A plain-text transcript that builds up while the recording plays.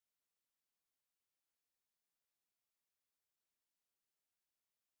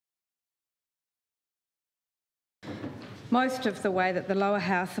most of the way that the lower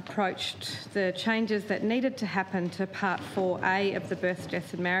house approached the changes that needed to happen to Part 4A of the Births,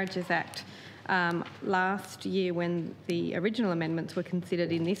 Deaths and Marriages Act last year when the original amendments were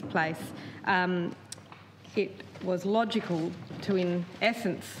considered in this place. It was logical to, in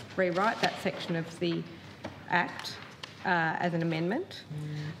essence, rewrite that section of the Act as an amendment,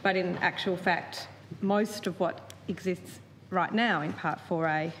 but in actual fact, most of what exists right now in Part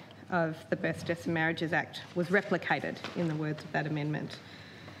 4A of the Births, Deaths and Marriages Act was replicated in the words of that amendment.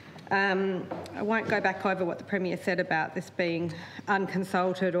 I won't go back over what the Premier said about this being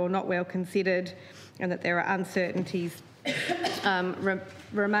unconsulted or not well considered and that there are uncertainties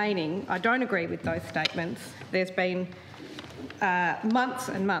remaining. I don't agree with those statements. There's been months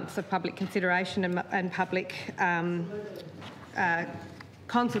and months of public consideration and public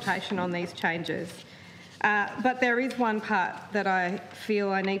consultation on these changes. But there is one part that I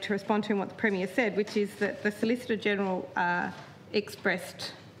feel I need to respond to in what the Premier said, which is that the Solicitor General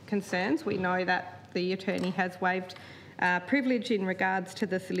expressed concerns. We know that the Attorney has waived privilege in regards to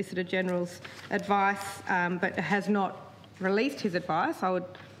the Solicitor General's advice, but has not released his advice. I would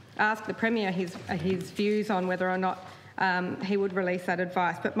ask the Premier his views on whether or not he would release that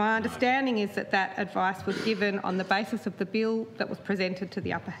advice. But my understanding is that that advice was given on the basis of the bill that was presented to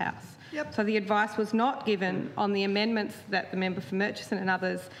the Upper House. Yep. So the advice was not given on the amendments that the member for Murchison and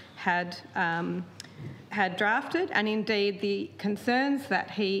others had drafted, and indeed the concerns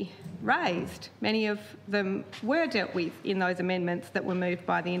that he raised, many of them were dealt with in those amendments that were moved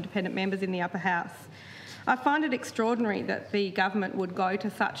by the independent members in the Upper House. I find it extraordinary that the government would go to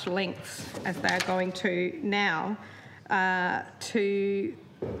such lengths as they are going to now to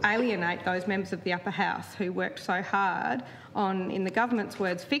alienate those members of the Upper House who worked so hard on, in the government's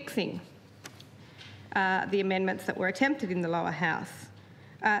words, fixing the amendments that were attempted in the lower house.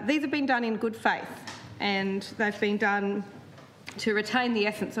 These have been done in good faith, and they've been done to retain the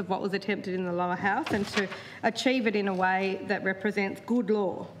essence of what was attempted in the lower house and to achieve it in a way that represents good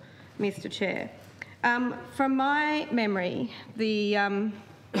law, Mr Chair. From my memory,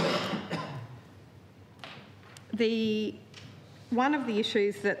 one of the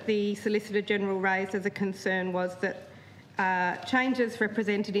issues that the Solicitor General raised as a concern was that changes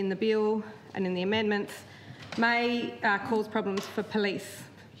represented in the bill and in the amendments may cause problems for police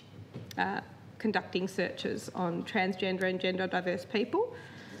conducting searches on transgender and gender diverse people.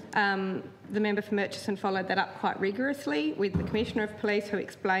 The member for Murchison followed that up quite rigorously with the Commissioner of Police, who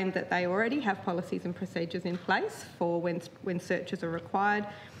explained that they already have policies and procedures in place for when searches are required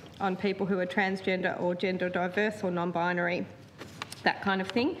on people who are transgender or gender diverse or non-binary, that kind of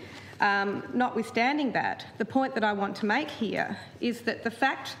thing. Notwithstanding that, the point that I want to make here is that the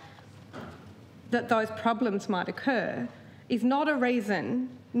fact that those problems might occur is not a reason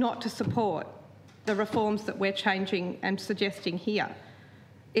not to support the reforms that we're changing and suggesting here.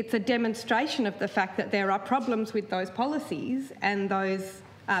 It's a demonstration of the fact that there are problems with those policies and those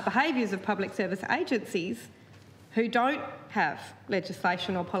behaviours of public service agencies who don't have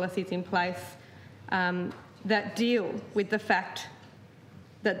legislation or policies in place that deal with the fact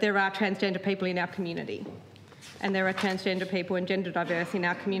that there are transgender people in our community, and there are transgender people and gender diverse in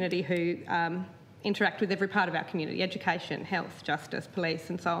our community who interact with every part of our community: education, health, justice, police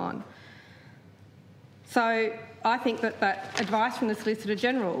and so on. So I think that that advice from the Solicitor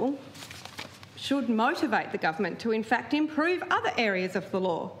General should motivate the government to in fact improve other areas of the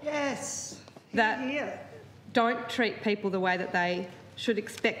law. Yes. That don't treat people the way that they should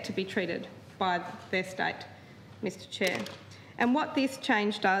expect to be treated by their state, Mr Chair. And what this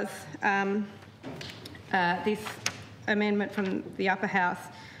change does, this amendment from the Upper House,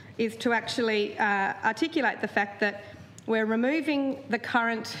 is to actually articulate the fact that we're removing the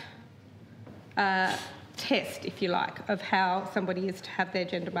current test, if you like, of how somebody is to have their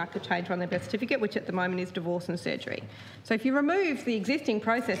gender marker changed on their birth certificate, which at the moment is divorce and surgery. So if you remove the existing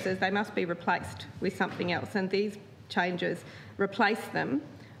processes, they must be replaced with something else, and these changes replace them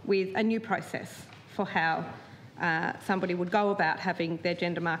with a new process for how somebody would go about having their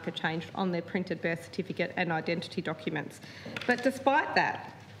gender marker changed on their printed birth certificate and identity documents. But despite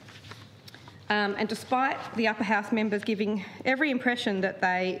that, and despite the Upper House members giving every impression that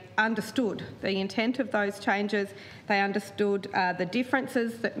they understood the intent of those changes, they understood the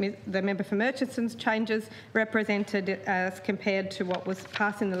differences that the member for Murchison's changes represented as compared to what was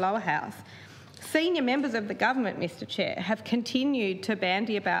passed in the lower house, senior members of the government, Mr Chair, have continued to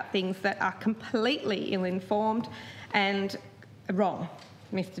bandy about things that are completely ill-informed and wrong,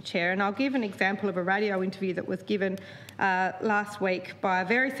 Mr Chair. And I'll give an example of a radio interview that was given last week by a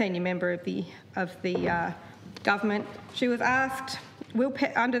very senior member of the government. She was asked,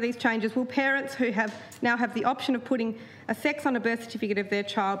 under these changes, will parents who now have the option of putting a sex on a birth certificate of their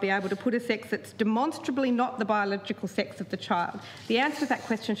child be able to put a sex that's demonstrably not the biological sex of the child? The answer to that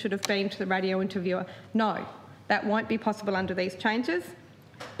question should have been to the radio interviewer, no, that won't be possible under these changes,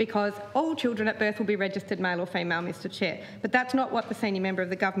 because all children at birth will be registered male or female, Mr Chair. But that's not what the senior member of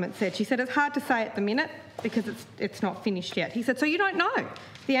the government said. She said it's hard to say at the minute because it's not finished yet. He said, so you don't know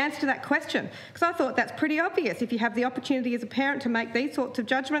the answer to that question? Because I thought that's pretty obvious. If you have the opportunity as a parent to make these sorts of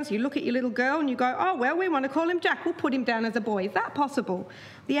judgments, you look at your little girl and you go, oh, well, we want to call him Jack, we'll put him down as a boy. Is that possible?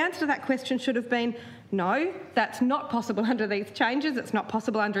 The answer to that question should have been, no, that's not possible under these changes. It's not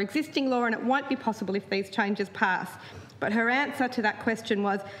possible under existing law, and it won't be possible if these changes pass. But her answer to that question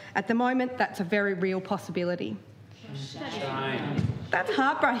was, at the moment, that's a very real possibility. Shame. That's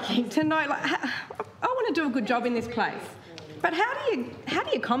heartbreaking to know. Like, I want to do a good job in this place, but how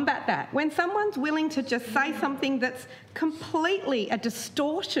do you combat that when someone's willing to just say something that's completely a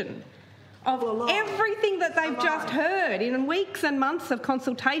distortion of everything that they've just heard in weeks and months of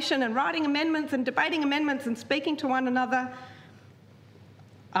consultation and writing amendments and debating amendments and speaking to one another?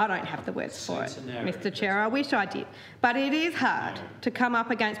 I don't have the words for it, Mr Chair. I wish I did. But it is hard to come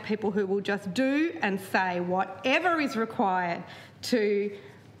up against people who will just do and say whatever is required to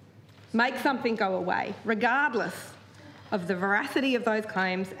make something go away, regardless of the veracity of those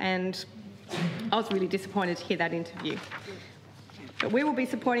claims, and I was really disappointed to hear that interview. But we will be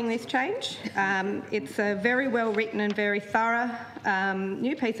supporting this change. It's a very well written and very thorough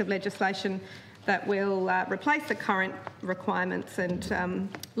new piece of legislation that will replace the current requirements and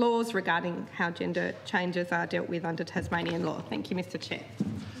laws regarding how gender changes are dealt with under Tasmanian law. Thank you, Mr Chair.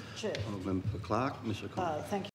 Honourable Member for Clark. Mr. Thank you.